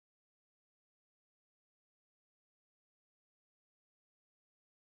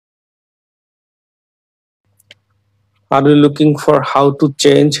Are you looking for how to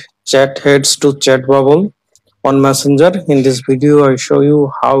change chat heads to chat bubble on Messenger? In this video, I show you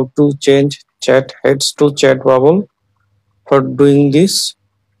how to change chat heads to chat bubble. For doing this,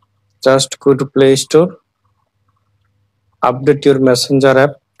 just go to Play Store, update your Messenger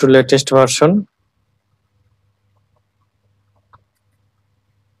app to latest version,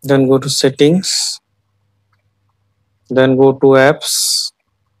 then go to Settings, then go to Apps,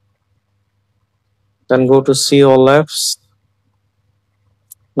 then go to See All Apps.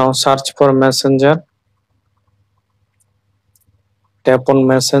 Now search for Messenger, tap on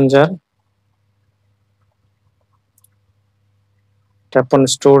Messenger, tap on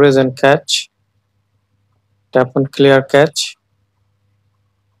Storage and Cache, tap on Clear Cache.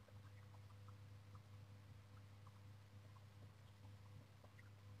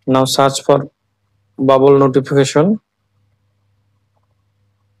 Now search for bubble notification,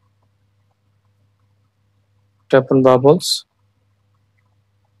 tap on bubbles,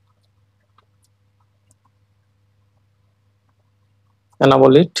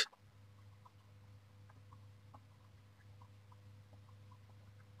 enable it.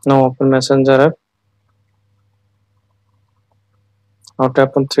 Now open Messenger app. Now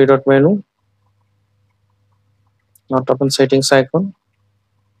tap on three dot menu. Now tap on settings icon.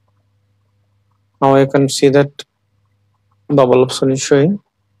 Now you can see that bubble option is showing.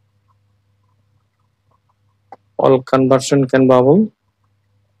 All conversion can bubble.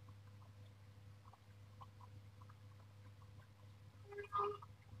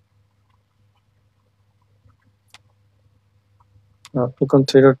 Now click on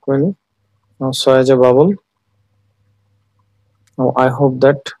three dot menu. Now show as a bubble. Now I hope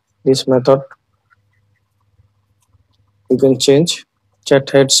that this method you can change chat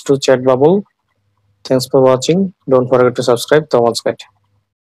heads to chat bubble. Thanks for watching. Don't forget to subscribe. Thomas Guide.